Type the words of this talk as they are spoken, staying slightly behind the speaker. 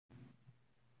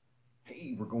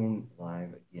Hey, we're going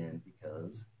live again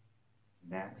because it's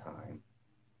nap time.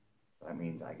 So that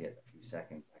means I get a few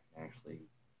seconds. I can actually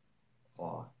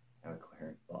talk, have a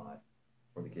coherent thought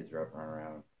before the kids are up, running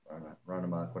around, run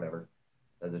amok, whatever.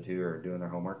 The other two are doing their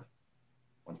homework.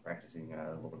 One's practicing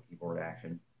a little keyboard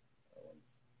action. One's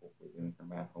hopefully doing her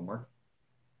math homework.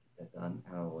 Get that done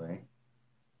out of the way.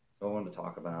 So I wanted to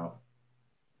talk about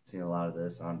seeing a lot of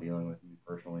this. I'm dealing with me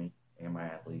personally and my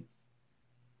athletes.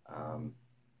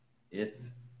 If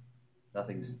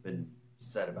nothing's been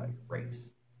said about your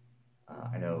race,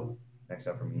 I know next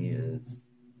up for me is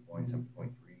going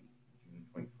 7.3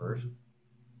 June 21st.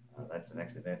 That's the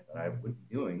next event that I would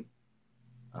be doing.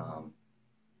 Um,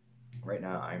 right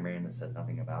now, Ironman has said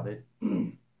nothing about it.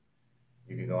 You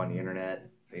can go on the internet,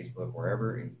 Facebook,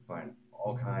 wherever, and you can find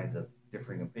all kinds of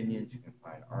differing opinions. You can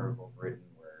find articles written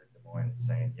where Des Moines is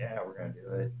saying, yeah, we're going to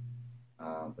do it.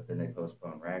 But then they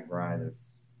postpone Ragbri. That's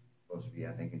supposed to be,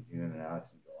 I think, in June, and now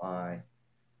it's in July.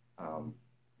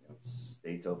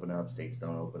 States open up, states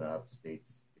don't open up,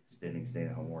 states extending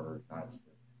stay-at-home orders, not.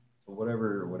 So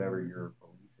whatever your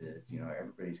belief is,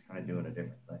 everybody's kind of doing a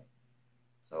different thing.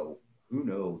 So who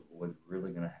knows what's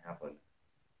really going to happen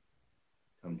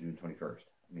come June 21st?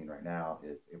 I mean, right now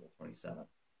it's April 27th.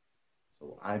 So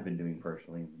what I've been doing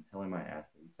personally, and telling my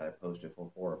athletes, I posted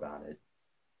before about it,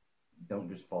 don't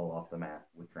just fall off the map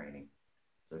with training.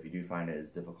 So if you do find it as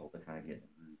difficult to kind of get in the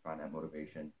groove, find that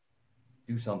motivation,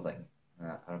 do something.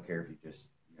 I don't care if you just,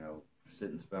 sit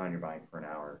and spin on your bike for an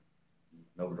hour,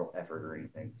 no real effort or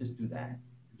anything. Just do that.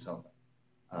 Do something.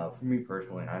 For me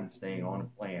personally, I'm staying on a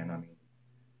plan. I mean,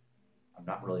 I'm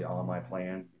not really on my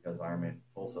plan because Ironman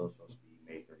Tulsa is supposed to be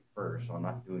May 31st, so I'm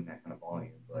not doing that kind of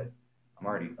volume, but I'm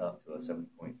already up to a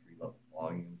 7.3 level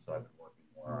volume, so I've been working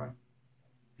more on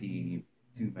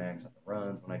P2 max on the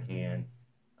runs when I can.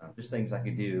 Just things I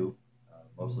could do,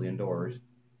 mostly indoors.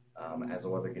 As the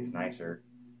weather gets nicer,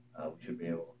 we should be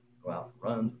able to go out for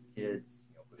runs with the kids.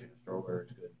 Pushing a stroller,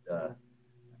 it's good.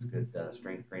 That's a good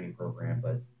strength training program.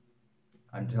 But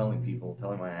I'm telling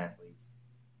my athletes,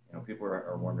 people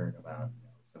are wondering about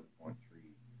 7.3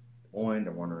 Des Moines.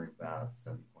 They're wondering about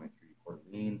 7.3 Coeur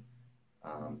d'Alene,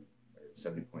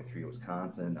 70.3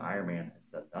 Wisconsin. Ironman has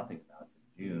said nothing about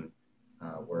it in June,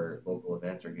 where local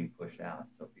events are getting pushed out.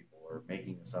 So people are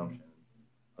making assumptions,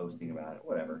 posting about it,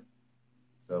 whatever.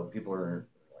 So people are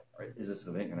like, is this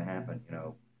event going to happen?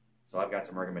 So I've got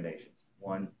some recommendations.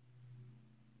 One,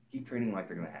 keep training like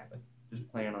they're going to happen. Just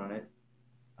plan on it.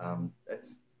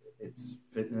 It's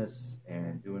fitness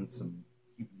and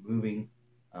keep moving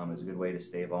is a good way to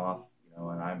stave off.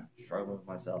 And I'm struggling with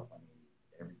myself. I mean,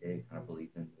 every day kind of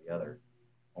bleeds into the other.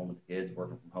 Home with the kids,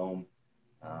 working from home,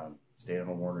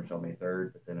 stay-at-home order until May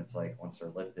 3rd. But then it's like once they're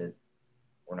lifted,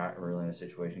 we're not really in a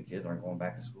situation. Kids aren't going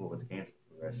back to school. It's canceled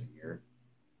for the rest of the year.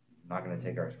 I'm not going to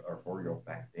take our 4-year-old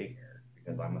back to daycare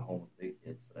because I'm at home with big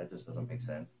kids, so that just doesn't make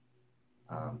sense.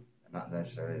 And not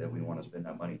necessarily that we want to spend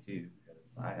that money too, because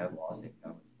I have lost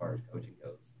income as far as coaching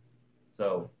goes.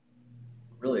 So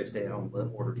really, if stay-at-home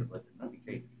orders are lifted, nothing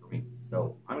changes for me.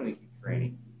 So I'm going to keep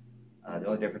training. The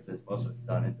only difference is most of it's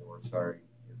done indoors. Sorry,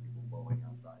 people blowing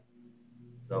outside.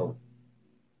 So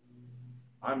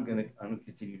I'm gonna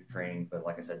continue to train, but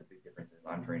like I said, the big difference is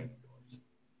I'm training indoors.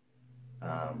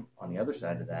 On the other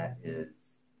side of that is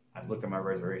I've looked at my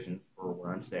reservations for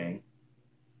where I'm staying.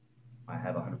 I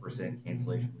have 100%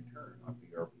 cancellation return on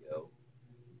VRBO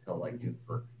until like June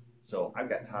 1st. So I've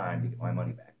got time to get my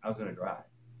money back. I was going to drive.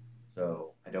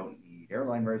 So I don't need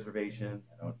airline reservations.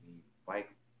 I don't need bike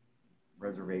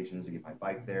reservations to get my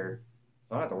bike there.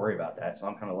 So I don't have to worry about that. So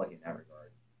I'm kind of lucky in that regard.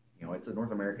 It's a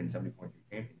North American 70.3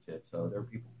 championship. So there are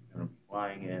people who are going to be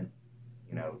flying in,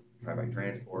 tri-bike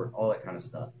transport, all that kind of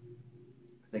stuff.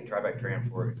 I think tri-bike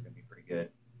transport is going to be pretty good.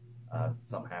 If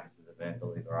something happens to the event,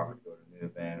 they'll either offer to go to a new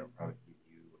event or probably give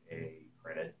you a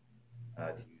credit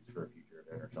to use for a future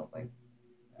event or something.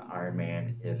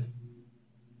 Ironman, if,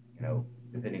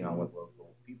 depending on what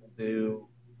local people do,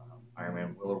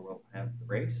 Ironman will or won't have the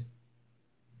race.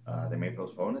 They may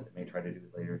postpone it. They may try to do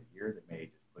it later in the year. They may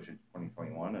just push it to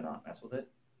 2021 and not mess with it.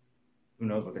 Who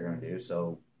knows what they're going to do?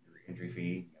 So your entry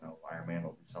fee, Ironman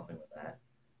will do something with that.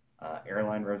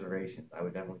 Airline reservations, I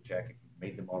would definitely check if you've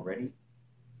made them already.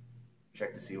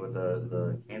 Check to see what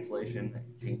the cancellation and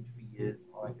change fee is,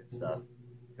 all that good stuff.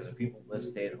 Because if people lift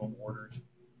stay-at-home orders,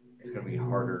 it's going to be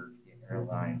harder to get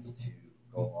airlines to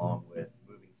go along with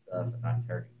moving stuff and not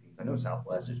targeting fees. I know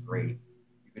Southwest is great.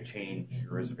 You could change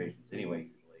your reservations anyway.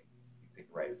 Usually, you pick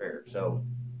the right fare. So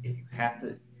if you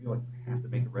feel like you have to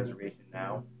make a reservation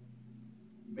now,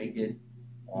 make it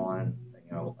on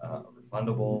a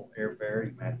refundable airfare.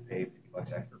 You might have to pay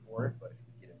 $50 extra for it, but if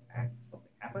you get it back, if something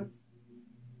happens,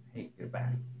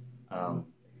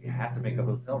 make a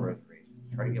hotel reservation.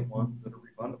 Try to get ones that are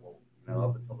refundable,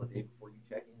 up until the day before you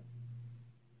check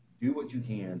in. Do what you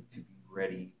can to be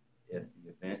ready if the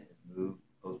event is moved,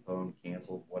 postponed,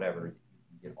 canceled, whatever, that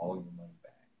you can get all your money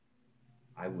back.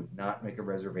 I would not make a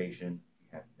reservation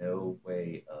if you have no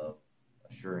way of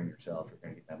assuring yourself you're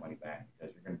going to get that money back,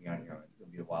 because you're going to be on your own. It's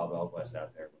going to be the wild, wild west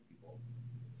out there when people,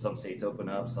 some states open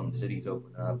up, some cities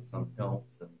open up, some don't.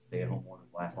 Some stay-at-home orders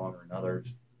last longer than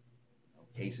others.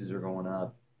 Cases are going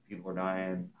up, people are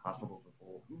dying, hospitals are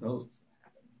full. Who knows what's going to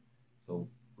happen? So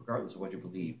regardless of what you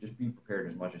believe, just be prepared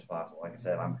as much as possible. Like I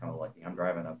said, I'm kind of lucky. I'm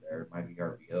driving up there. My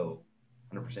VRBO,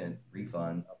 100%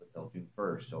 refund up until June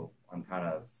 1st. So I'm kind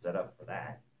of set up for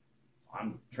that. So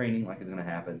I'm training like it's going to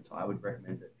happen. So I would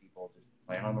recommend that people just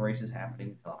plan on the races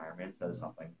happening until Ironman says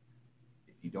something.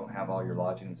 If you don't have all your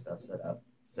lodging and stuff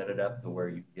set it up to where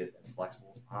you can get as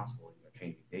flexible as possible.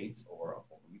 Changing dates or a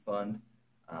full refund.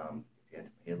 If you had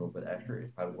to pay a little bit extra,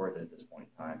 it's probably worth it at this point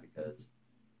in time, because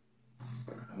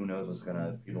who knows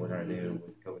what people are gonna do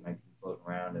with COVID-19 floating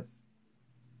around. If,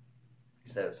 like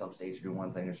I said, if some states are doing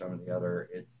one thing or some of the other,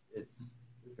 it's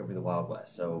gonna be the Wild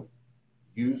West. So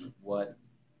use what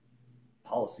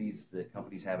policies that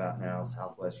companies have out now,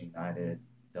 Southwest, United,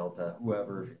 Delta,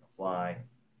 whoever, if you're gonna fly,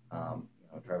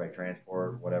 Tri-Bike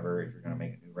Transport, whatever. If you're gonna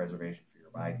make a new reservation for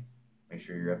your bike, make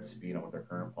sure you're up to speed on what their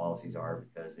current policies are,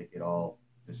 because they could all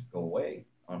just go away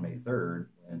on May 3rd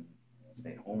when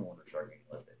stay-at-home orders start getting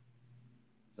lifted.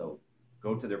 So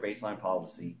go to their baseline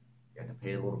policy. You have to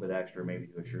pay a little bit extra, maybe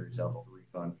to assure yourself of a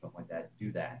refund or something like that.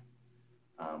 Do that.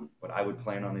 But I would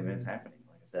plan on the events happening.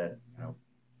 Like I said,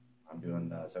 I'm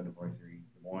doing 70.3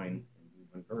 Des Moines in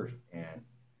June 1st, and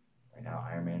right now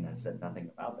Ironman has said nothing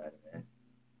about that event.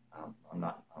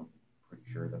 I'm pretty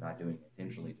sure they're not doing it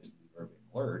intentionally just to leave everybody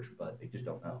in lurch, but they just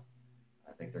don't know.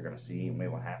 I think they're going to see maybe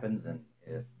what happens, and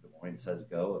if Des Moines says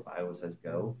go, if Iowa says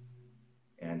go,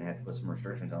 and they have to put some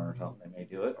restrictions on or something, they may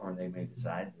do it, or they may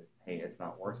decide that, hey, it's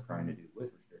not worth trying to do with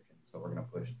restrictions, so we're going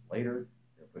to push later.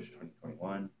 They're going to push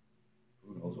 2021.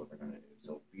 Who knows what they're going to do?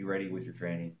 So be ready with your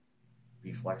training.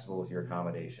 Be flexible with your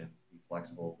accommodations. Be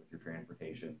flexible with your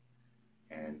transportation,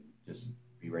 and just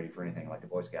be ready for anything. Like the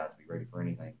Boy Scouts, be ready for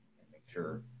anything and make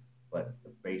sure. But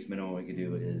the base minimum we can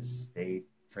do is stay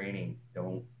training.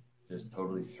 Don't just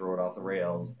totally throw it off the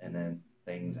rails and then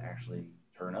things actually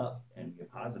turn up and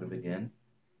get positive again,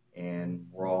 and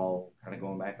we're all kind of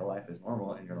going back to life as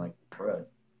normal, and you're like, crud,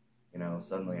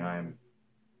 suddenly I'm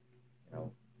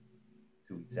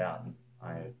 2 weeks out and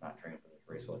I have not trained for this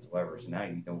race whatsoever. So now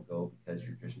you don't go because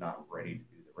you're just not ready to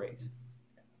do the race. And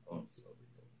my phone's slowly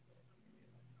tilting.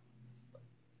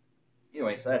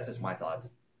 Anyway, so that's just my thoughts.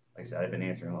 Like I said, I've been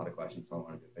answering a lot of questions, so I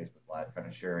want to do Facebook Live, kind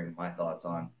of sharing my thoughts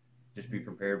on just be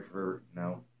prepared for,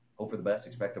 hope for the best,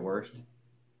 expect the worst,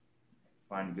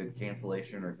 find good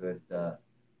cancellation or good,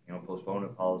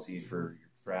 postponement policies for your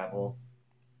travel.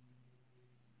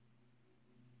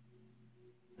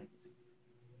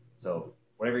 So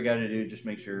whatever you got to do, just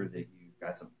make sure that you've got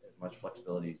as much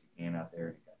flexibility as you can out there.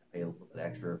 If you got to pay a little bit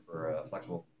extra for a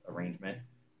flexible arrangement,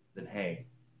 then hey,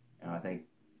 I think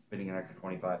spending an extra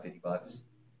 $25, $50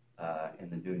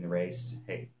 and then doing the race,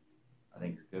 hey, I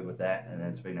think you're good with that. And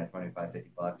then spending that $25, $50 and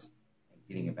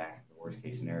getting it back if the worst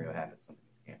case scenario happens, something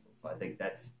gets canceled. So I think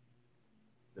that's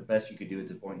the best you could do at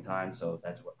this point in time. So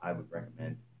that's what I would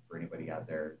recommend for anybody out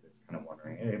there that's kind of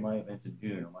wondering, hey, my event's in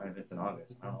June or my event's in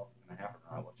August. I don't know if it's going to happen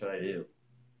or not. What should I do?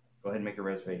 Go ahead and make your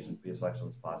reservations. Be as flexible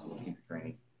as possible. Keep your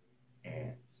training.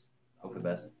 And just hope for the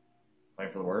best. Plan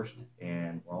for the worst.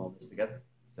 And we're all in this together.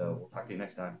 So we'll talk to you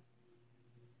next time.